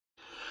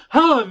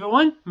Hello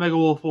everyone, Mega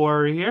Wolf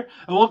Warrior here,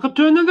 and welcome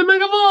to another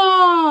Mega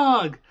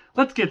Vlog!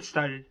 Let's get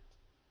started.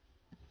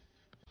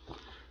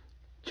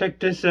 Check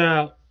this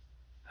out.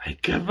 I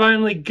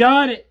finally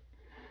got it!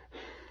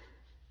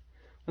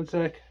 One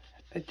sec.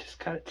 I just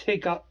gotta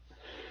take up.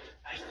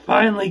 I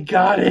finally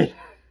got it!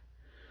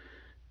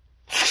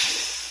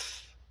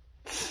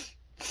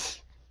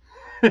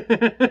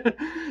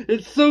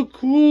 It's so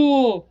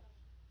cool!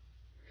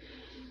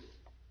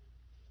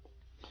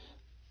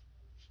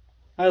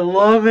 I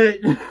love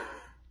it!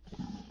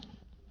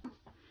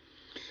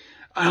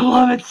 I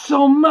love it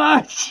so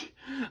much!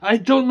 I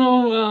don't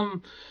know,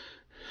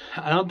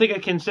 I don't think I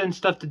can send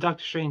stuff to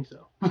Dr. Strange,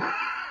 though.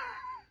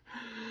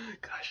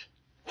 Gosh.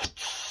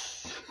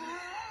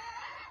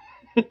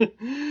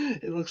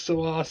 It looks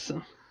so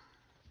awesome.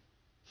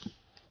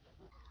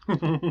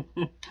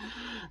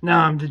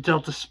 Now I'm the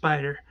Delta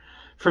Spider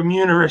from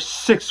Universe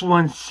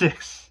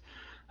 616.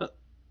 Did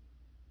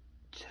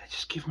I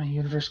just give my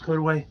universe code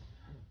away?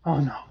 Oh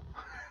no.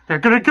 They're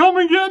gonna come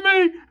and get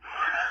me!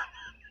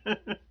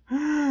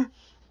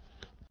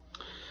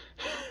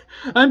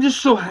 I'm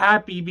just so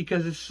happy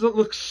because it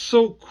looks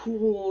so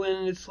cool,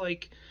 and it's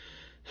like,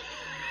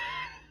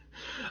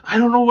 I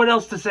don't know what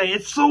else to say.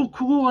 It's so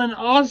cool and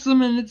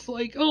awesome, and it's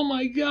like, oh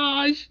my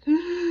gosh.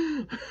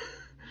 I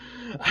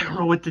don't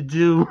know what to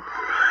do.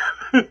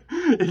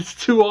 It's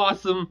too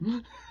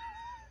awesome.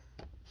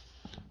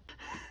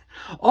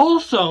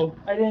 Also,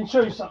 I didn't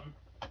show you something.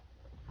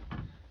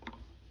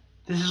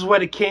 This is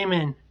what it came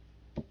in.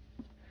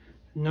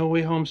 No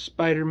Way Home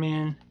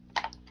Spider-Man.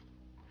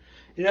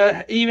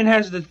 It even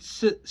has the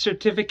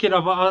certificate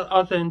of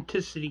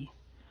authenticity.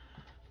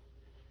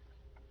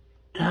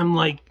 And I'm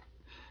like,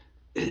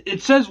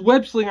 it says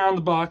web slinger on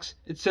the box.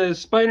 It says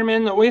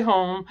Spider-Man No Way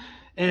Home.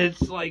 And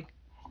it's like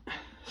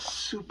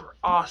super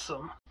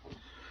awesome.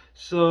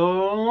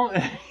 So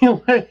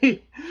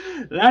anyway,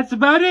 that's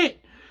about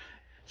it.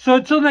 So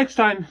until next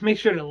time, make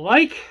sure to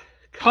like,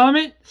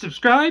 comment,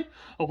 subscribe.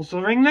 Also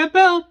ring that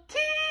bell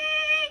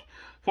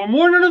for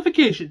more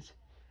notifications.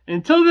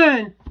 Until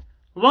then,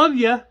 love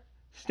ya.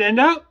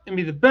 Stand out and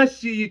be the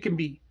best you can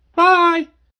be. Bye!